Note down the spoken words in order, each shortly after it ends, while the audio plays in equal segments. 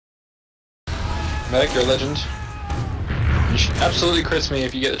Medic, you're a legend. You should absolutely crit me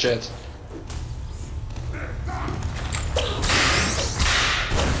if you get the chance.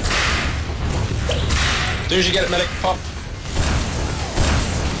 As soon as you get it, medic, pop.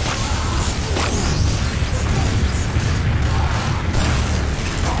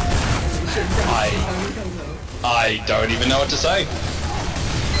 I don't even know what to say.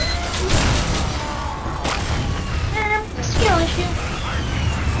 Skill issue.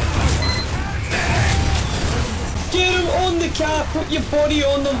 Get him on the car, put your body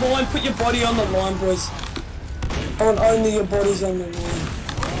on the line, put your body on the line, boys. I want only your bodies on the line.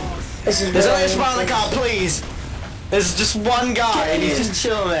 This is There's only one on the car, please. There's just one guy and he's just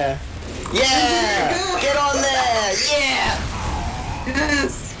chilling there. Yeah! Get on there! Yeah!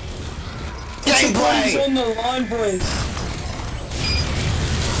 Yes. Get your bodies Gameplay! on the line, boys.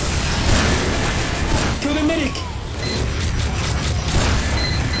 Kill the medic.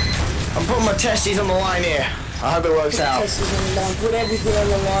 I'm putting my testes on the line here. I hope it works Put out. testes on the line. Put everything on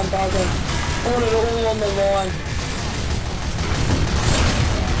the line, Bargo. I want it all on the line.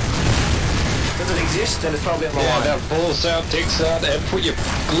 Does it exist? Then it's probably on the Yeah, line. now balls out, dicks out, and put your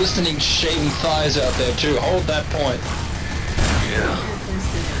glistening, shady thighs out there too. Hold that point. Yeah.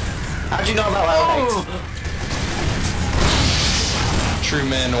 How'd you know about my legs? True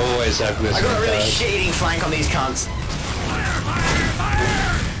men always have I glistening got a really thighs. shit-eating flank on these cunts.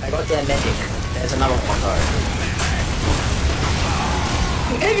 I got their medic. There's another one though.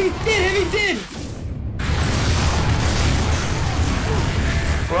 Heavy dead.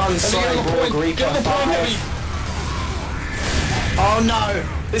 Run, cyborg, recon 5. Oh no!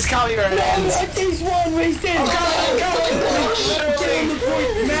 This can't be where it ends. He's one, he's dead. I'm coming! Get on the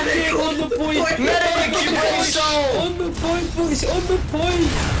point, medic, on the point. Medic, you brave soul! On the point, boys, on the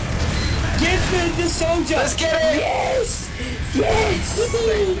point. Get the soldier. Let's get it! Yes! Yes!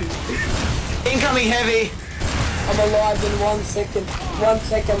 Incoming heavy! I'm alive in 1 second. 1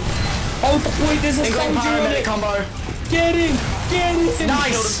 second. Hold the point, there's a Incoming soldier on paramedic it. combo. Get him! Get him!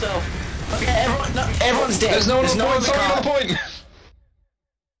 Nice! Okay, everyone's dead. There's no one on the point, in the sorry, car. on the point!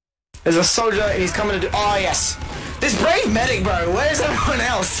 There's a soldier and he's coming to do. Oh yes! This brave medic, bro. Where's everyone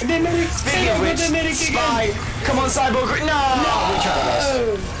else? The medic! Speaking of which, the medic spy, again! come on, cyborg. No! We tried our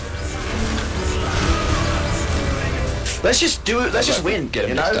best. Let's just do it. Let's just win. Get him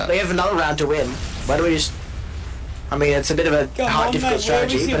You next know, time. they have another round to win. Why don't we just? I mean, it's a bit of a Come hard, on, difficult mate, where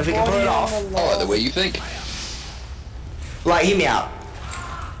was strategy, your but if we can pull body it on off, the I like the line? way you think. like, hear me out.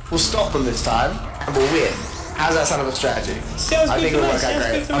 We'll stop them this time, and we'll win. How's that sound of a strategy? Sounds I good think to it'll me, work out sounds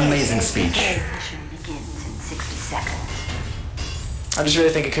great. good to me. Amazing speech. Mission begins in 60 seconds. I just really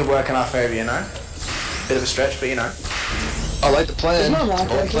think it could work in our favour, you know? Bit of a stretch, but you know. I like the plan. There's no mark,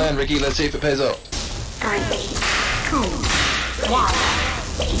 All okay. plan, Ricky. Let's see if it pays off. 3, 2, 1.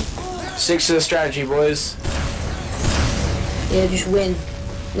 Stick to the strategy, boys. Yeah, just win.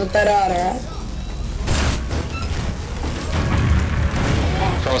 Not that hard, alright?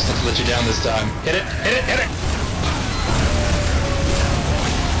 Promise not to let you down this time. Hit it, hit it, hit it!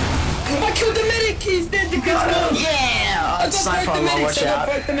 I killed the medic! He's dead, the kid's gone! Yeah! I That's got sniper both the on my medics, watch I got out.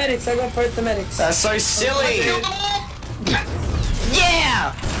 both the medics, I got both the medics. That's so silly!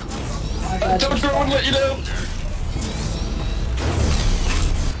 Yeah! Don't throw and let you down!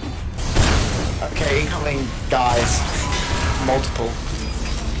 Okay, incoming guys. Multiple.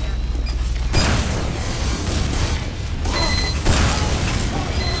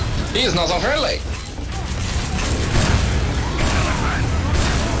 He is not so friendly!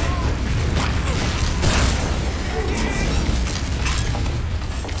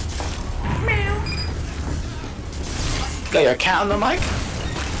 Got your cat on the mic?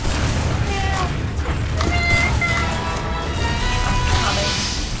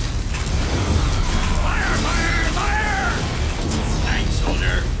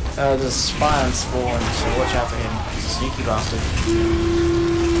 There's a spy on spawn, so watch out for him. He's a sneaky bastard.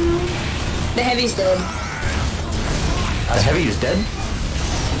 The heavy's dead. That's Heavy is dead?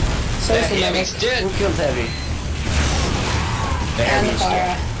 So is the medic. He's dead! Who killed Heavy? The And Heavy the is fire.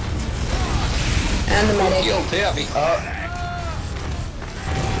 dead. And the medic. Killed Heavy.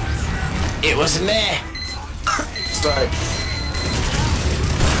 It was me! Sorry.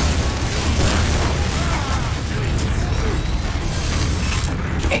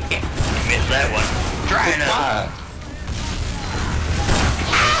 Missed that one. Try it out.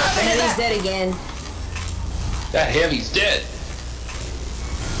 The heavy's dead again. That Heavy's dead!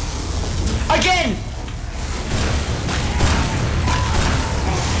 Again!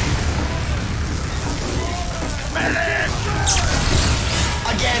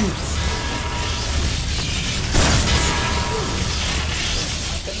 Again!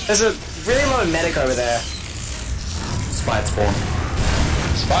 really low medic over there. Spy at spawn.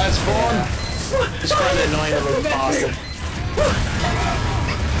 Spy at spawn. Just quite an annoying little bastard.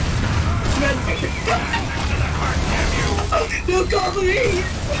 Look over me!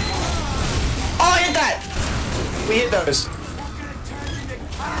 Oh, I hit that! We hit those.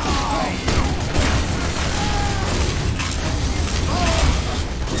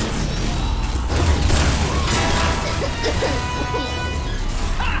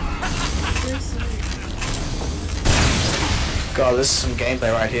 God, this is some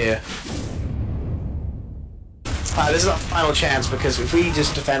gameplay right here. Alright, this is our final chance because if we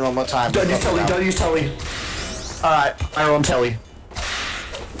just defend one more time... Don't use telly, don't use telly. Alright, I'm on telly.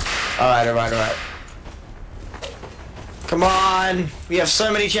 Alright. Come on! We have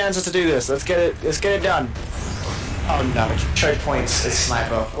so many chances to do this. Let's get it done. Oh no, choke points is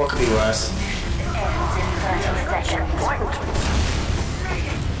sniper. What could be worse?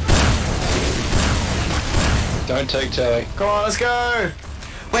 Don't take telly. Come on, let's go!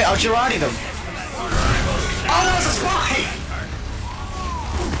 Wait, I'll Girardi them. Oh, that was a spy!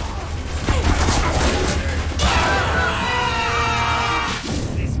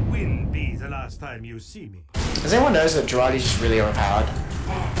 This will be the last time you see me. Does anyone notice that Girardi's just really overpowered?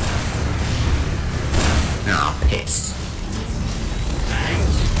 No, I'm pissed.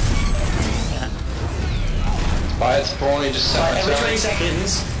 Spy at spawn, you just Like, every 20 sabotage.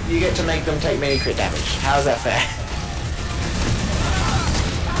 seconds, you get to make them take mini crit damage. How's that fair?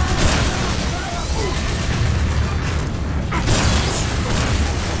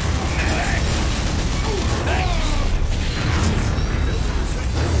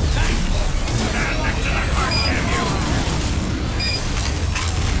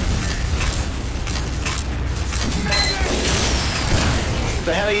 What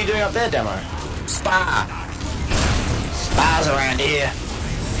the hell are you doing up there, Demo? Spy! Spies around here.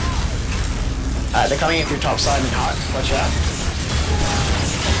 They're coming in through top side and hard. Watch out.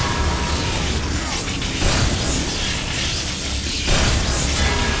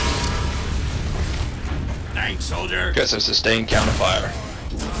 Thanks, soldier. Guess a sustained counterfire.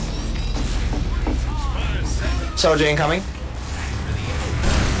 Soldier incoming.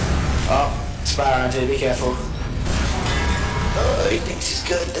 Oh, spy around here, be careful. Oh, he thinks he's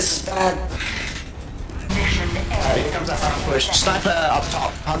good. This is bad. Alright, here comes that final push. Sniper up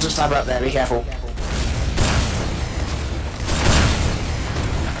top. Hunter sniper up there, be careful.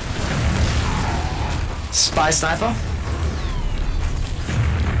 Spy sniper.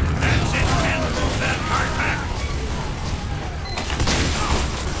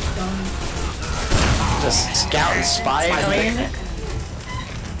 Just scout and spy coming in.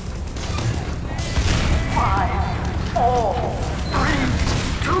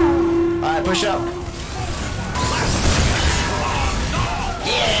 Alright, push up.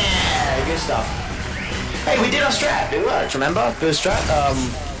 Yeah, good stuff. Hey, we did our strat. It worked, remember? The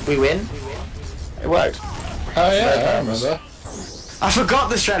strat, we win. It worked. Oh yeah, I remember. I forgot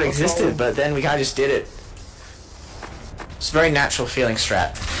the strat existed, but then we kind of just did it. It's a very natural feeling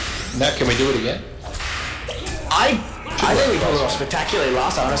strat. Now can we do it again? I think we pulled it off spectacularly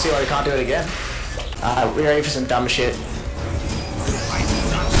last time. I don't see why we can't do it again. We're ready for some dumb shit.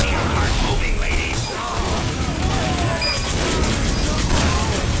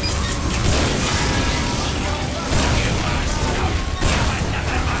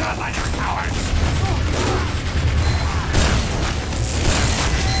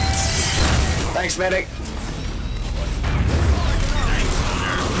 Thanks, medic.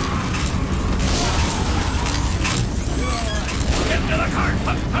 Get to the cart.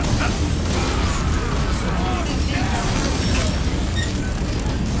 Hup, hup, hup.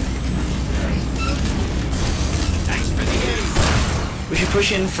 Thanks for the aid. We should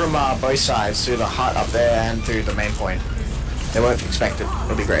push in from both sides, through the hut up there and through the main point. They won't expect it.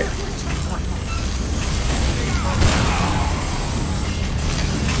 It'll be great.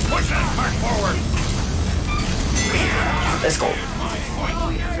 Push that cart forward. Let's go.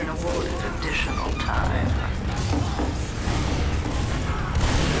 Been awarded additional time.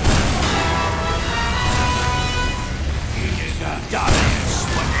 You just got dominated,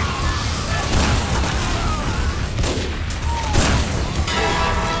 slicker.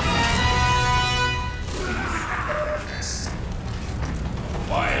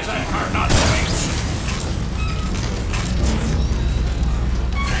 Why is that cart not moving?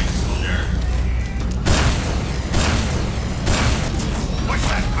 Thanks, soldier. Push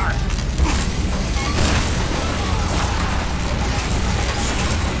that cart.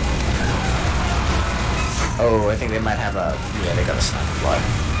 Oh, I think they might have a... Yeah, they got a sniper blood.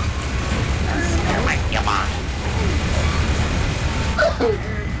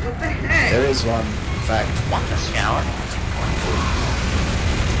 What the heck? There is one, in fact. Want a shower?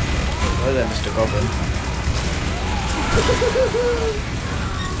 Hello there, Mr. Goblin.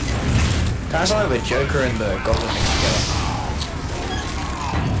 Kind of sound like the Joker and the Goblin mixed together.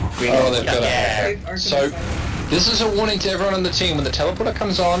 Green Oh, they've got Yeah. a... So, this is a warning to everyone on the team. When the teleporter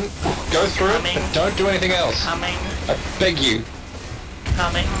comes on, go through it, but don't do anything else. Coming. I beg you.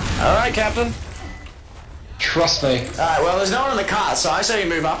 Coming. Alright, Captain. Trust me. Alright, well, there's no one in the car, so I say you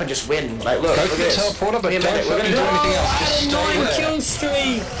move up and just win. Like, look, Go look for at the this. teleporter, but Me and don't Medic, we're fucking gonna do anything else. I Just had a stay 9 there. kill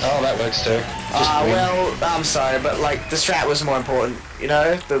streak. Oh, that works too. Just win. Well, I'm sorry, but like, the strat was more important, you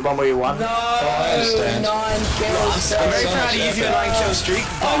know? The one where you won. No, I understand. 9 kills. I'm very so proud much of you for your effort. 9 kill streak,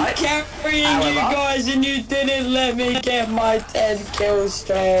 I'm but... carrying However- you guys and you didn't let me get my 10 kill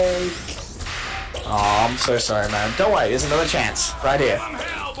streak. Oh, I'm so sorry, man. Don't worry, there's another chance. Right here.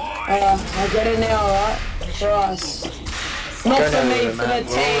 I get it now, right? For us. Not Go for down me, with it, for man. the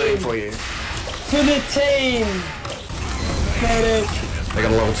We're all rooting team. for you. For the team. Medic. They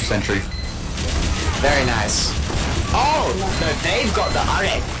got a level 2 sentry. Very nice. Oh! No, they've got the...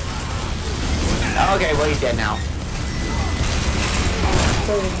 Okay. Okay, well, he's dead now.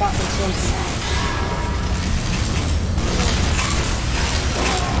 Holy fucking shit.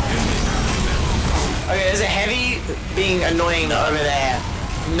 Okay, there's a heavy being annoying over there.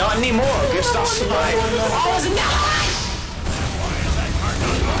 Not anymore. Good stuff tonight. Oh, it's not!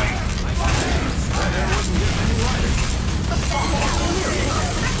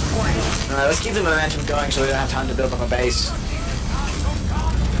 Alright, let's keep the momentum going so we don't have time to build up a base.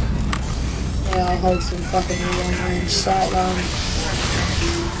 Yeah, I'll hold some fucking long range sight line.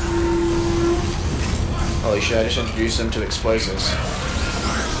 Holy shit, I just introduced them to explosives.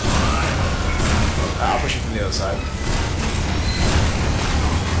 I'll push it from the other side.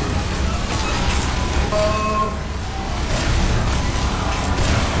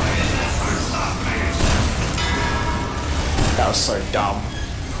 That was so dumb.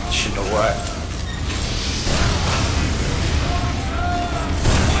 Shouldn't have worked.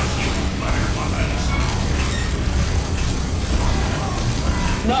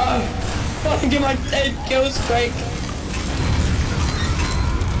 No! Fucking get my 10 kill streak.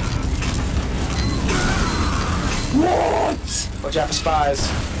 What? Watch out for spies.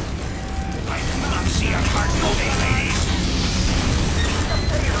 I do not see a cart moving, ladies.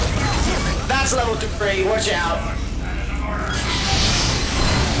 That's level 3, watch out.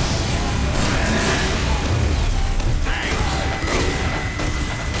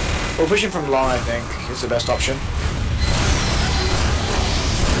 We'll push him from long, I think, is the best option.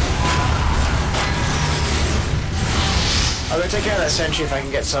 I'll go take care of that sentry if I can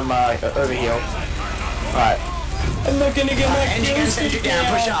get some overheal. Alright. I'm not gonna get my Engine kill and sentry streak down,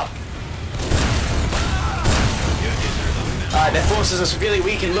 push up. Alright, their forces are severely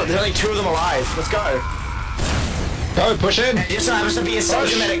weakened. Look, there's only 2 of them alive. Let's go. Go, push in. It just so happens to be a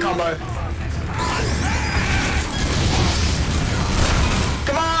soldier medic combo.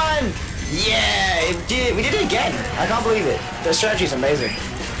 Come on! Yeah, we did it again. I can't believe it. The strategy's amazing.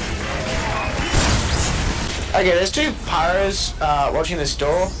 Okay, there's 2 pyros watching this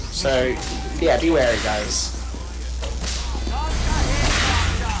door, so yeah, be wary, guys.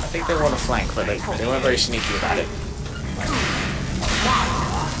 I think they want to flank, but they weren't very sneaky about it.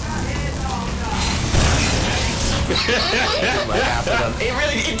 It didn't work out for them.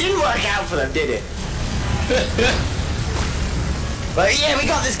 It didn't work out for them, did it? But yeah, we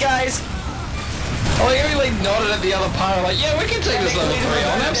got this, guys. Oh, he really nodded at the other pyro like, yeah, we can take this level 3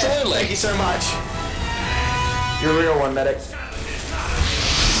 on, Thank absolutely. you so much. You're a real one, medic.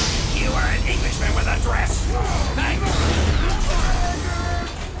 You are an Englishman with a dress. Thanks.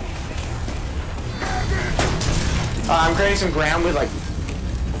 I'm creating some ground with like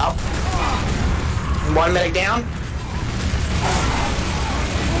up. 1 medic down.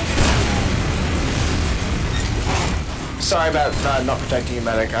 Sorry about not protecting you,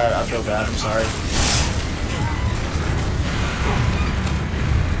 medic. I feel bad. I'm sorry.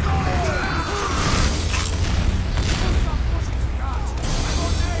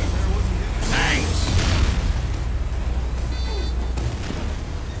 Thanks.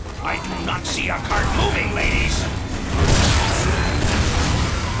 I do not see a cart moving, ladies.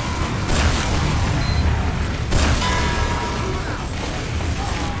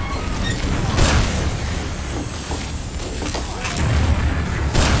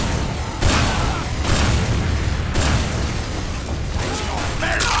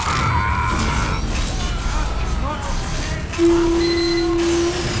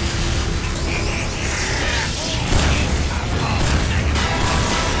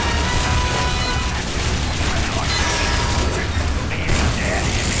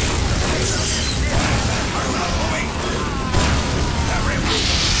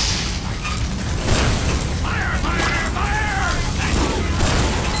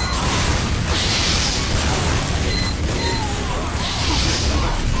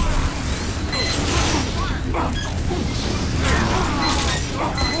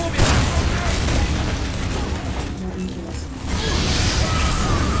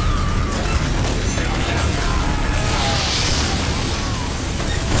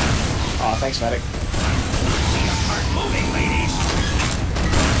 thanks, medic. See a cart moving, ladies.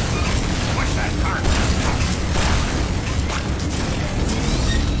 Push that cart.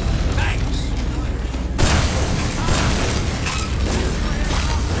 Thanks.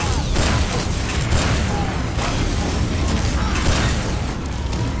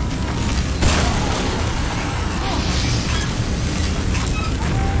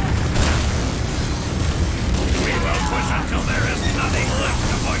 We will push until there is nothing left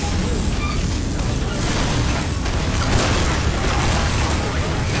to push.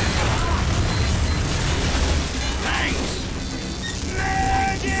 Thanks.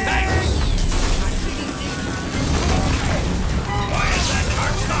 Thanks. Why is that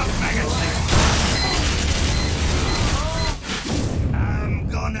cart stopped, maggots? I'm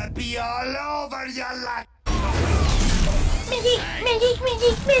gonna be all over your lot. Medic, medic,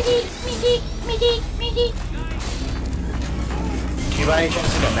 medic, medic, medic, medic, medic. Do you by any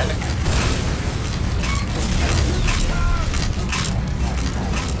chance need a medic?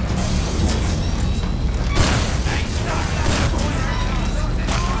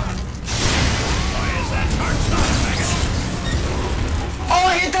 Why is that cart stopped, maggots? Oh,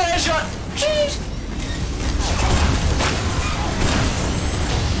 I hit that headshot! Jeez!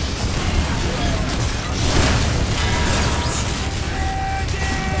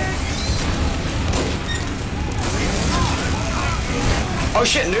 Oh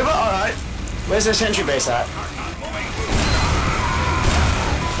shit, Nuba? Alright. Where's their sentry base at?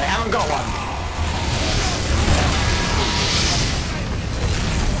 They haven't got one.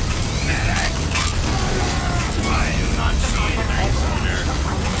 I do not see thanks, owner.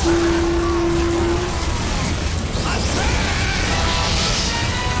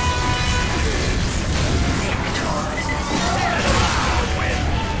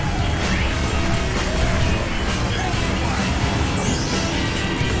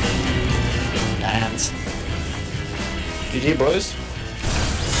 Hands. GG, boys.